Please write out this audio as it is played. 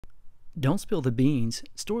Don't spill the beans,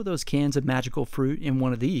 store those cans of magical fruit in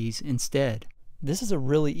one of these instead. This is a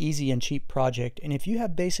really easy and cheap project, and if you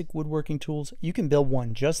have basic woodworking tools, you can build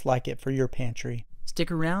one just like it for your pantry.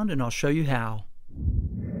 Stick around and I'll show you how.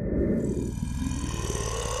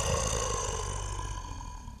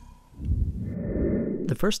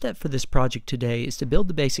 The first step for this project today is to build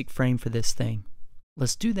the basic frame for this thing.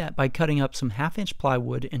 Let's do that by cutting up some 1/2-inch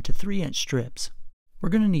plywood into 3-inch strips. We're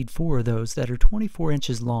going to need 4 of those that are 24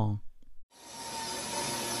 inches long.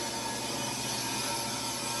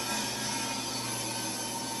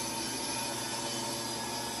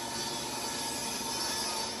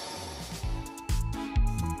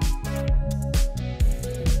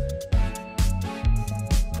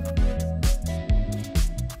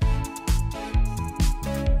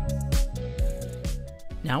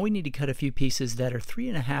 Now we need to cut a few pieces that are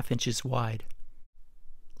 3.5 inches wide.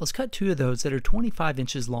 Let's cut 2 of those that are 25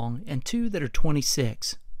 inches long and 2 that are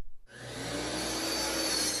 26.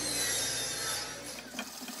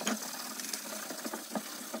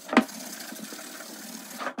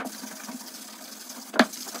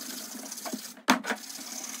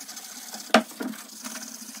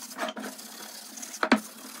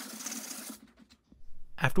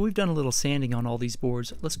 After we've done a little sanding on all these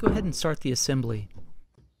boards, let's go ahead and start the assembly.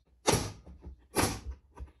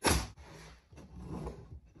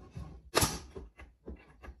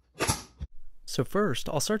 So first,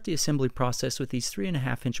 I'll start the assembly process with these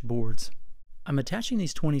 3.5-inch boards. I'm attaching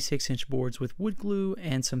these 26-inch boards with wood glue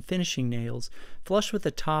and some finishing nails, flush with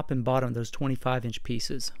the top and bottom of those 25-inch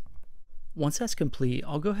pieces. Once that's complete,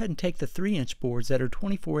 I'll go ahead and take the 3-inch boards that are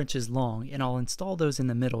 24 inches long and I'll install those in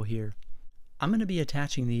the middle here. I'm going to be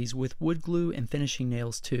attaching these with wood glue and finishing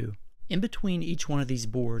nails too. In between each one of these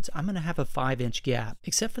boards, I'm going to have a 5-inch gap.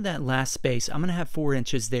 Except for that last space, I'm going to have 4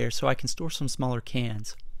 inches there so I can store some smaller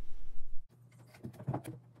cans.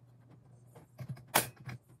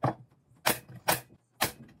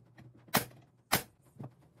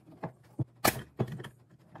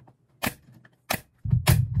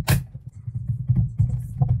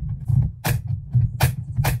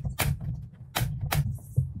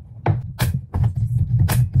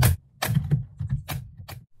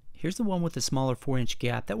 Here's the one with the smaller 4-inch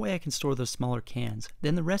gap, that way I can store those smaller cans.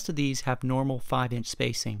 Then the rest of these have normal 5-inch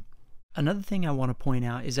spacing. Another thing I want to point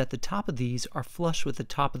out is that the top of these are flush with the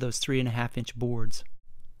top of those 3.5-inch boards.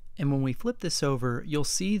 And when we flip this over, you'll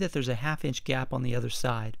see that there's a 1/2-inch gap on the other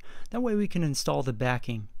side. That way we can install the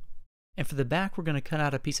backing. And for the back, we're going to cut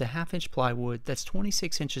out a piece of 1/2-inch plywood that's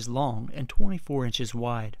 26 inches long and 24 inches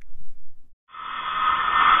wide.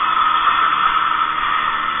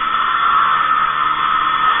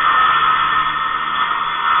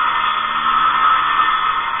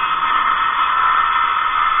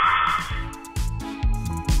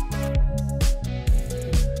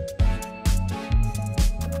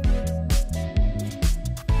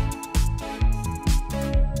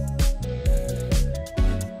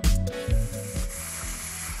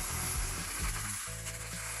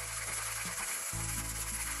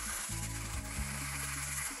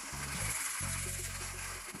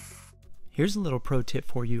 Here's a little pro tip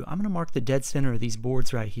for you. I'm going to mark the dead center of these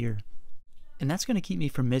boards right here. And that's going to keep me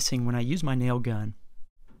from missing when I use my nail gun.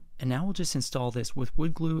 And now we'll just install this with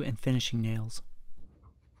wood glue and finishing nails.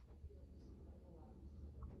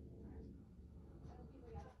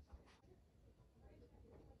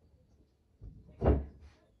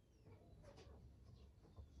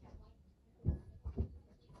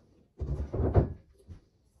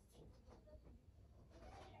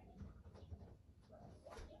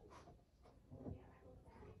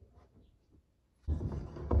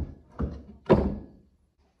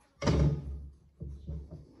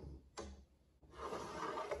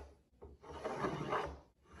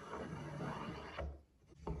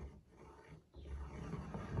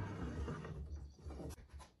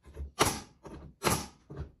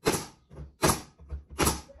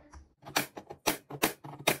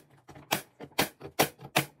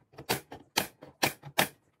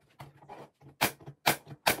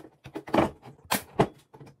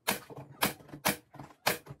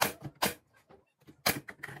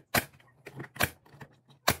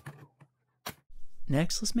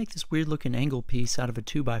 Next, let's make this weird looking angle piece out of a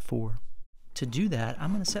 2x4. To do that,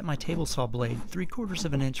 I'm going to set my table saw blade 3/4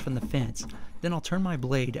 of an inch from the fence, then I'll turn my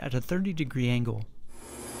blade at a 30-degree angle.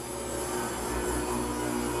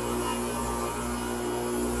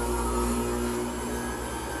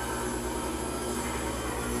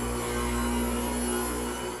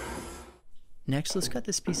 Next, let's cut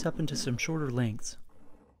this piece up into some shorter lengths.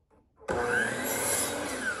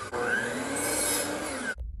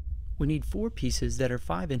 We need 4 pieces that are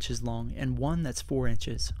 5 inches long and 1 that's 4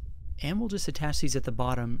 inches. And we'll just attach these at the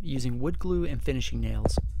bottom using wood glue and finishing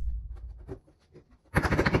nails.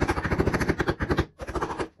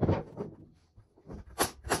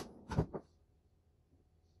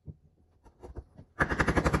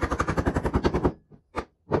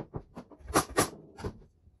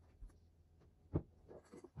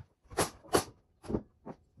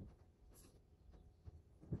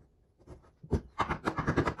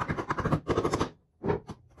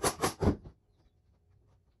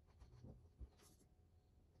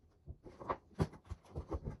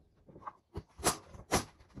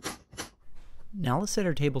 Now let's set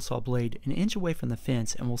our table saw blade an inch away from the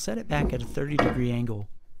fence and we'll set it back at a 30-degree angle.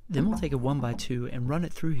 Then we'll take a 1x2 and run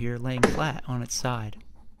it through here laying flat on its side.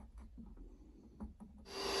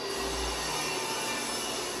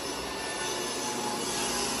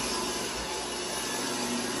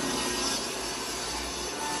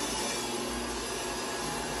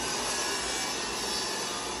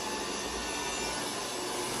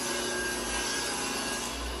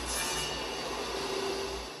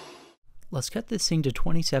 Let's cut this thing to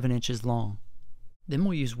 27 inches long. Then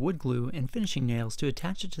we'll use wood glue and finishing nails to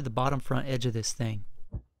attach it to the bottom front edge of this thing.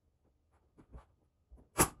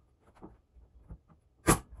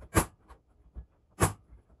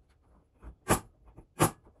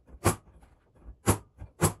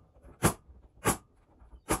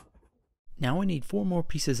 Now we need 4 more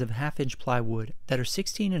pieces of 1/2-inch plywood that are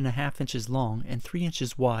 16.5 inches long and 3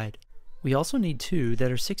 inches wide. We also need 2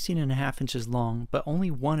 that are 16.5 inches long but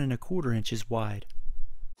only 1¼ inches wide.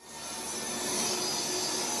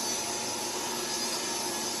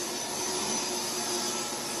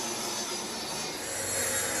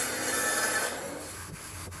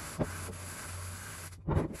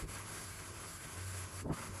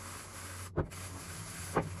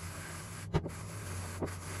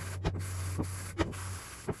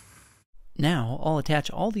 Now, I'll attach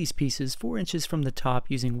all these pieces 4 inches from the top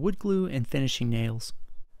using wood glue and finishing nails.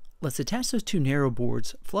 Let's attach those 2 narrow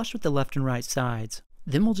boards flush with the left and right sides.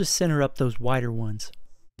 Then we'll just center up those wider ones.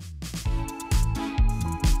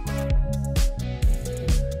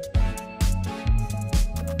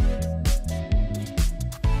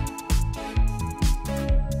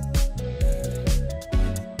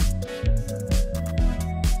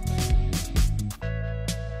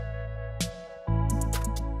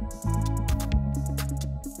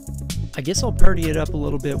 I guess I'll purdy it up a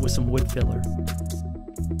little bit with some wood filler.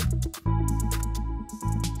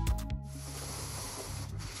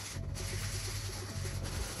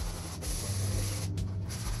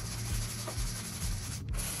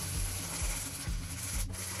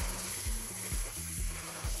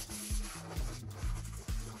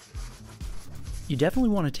 You definitely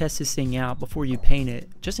want to test this thing out before you paint it,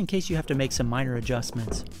 just in case you have to make some minor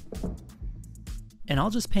adjustments. And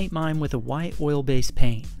I'll just paint mine with a white oil-based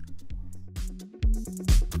paint.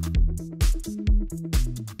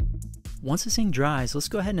 Once this thing dries, let's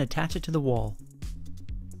go ahead and attach it to the wall.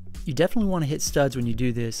 You definitely want to hit studs when you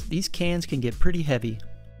do this. These cans can get pretty heavy.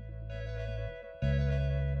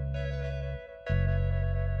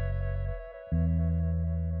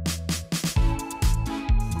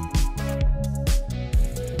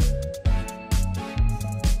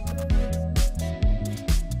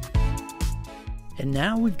 And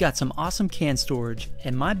now we've got some awesome can storage,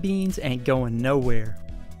 and my beans ain't going nowhere.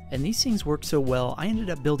 And these things work so well, I ended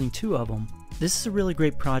up building 2 of them. This is a really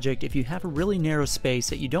great project if you have a really narrow space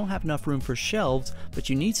that you don't have enough room for shelves, but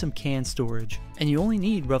you need some can storage. And you only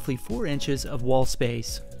need roughly 4 inches of wall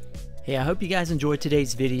space. Hey, I hope you guys enjoyed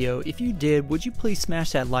today's video. If you did, would you please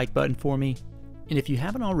smash that like button for me? And if you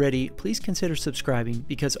haven't already, please consider subscribing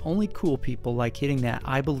because only cool people like hitting that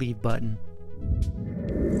I believe button.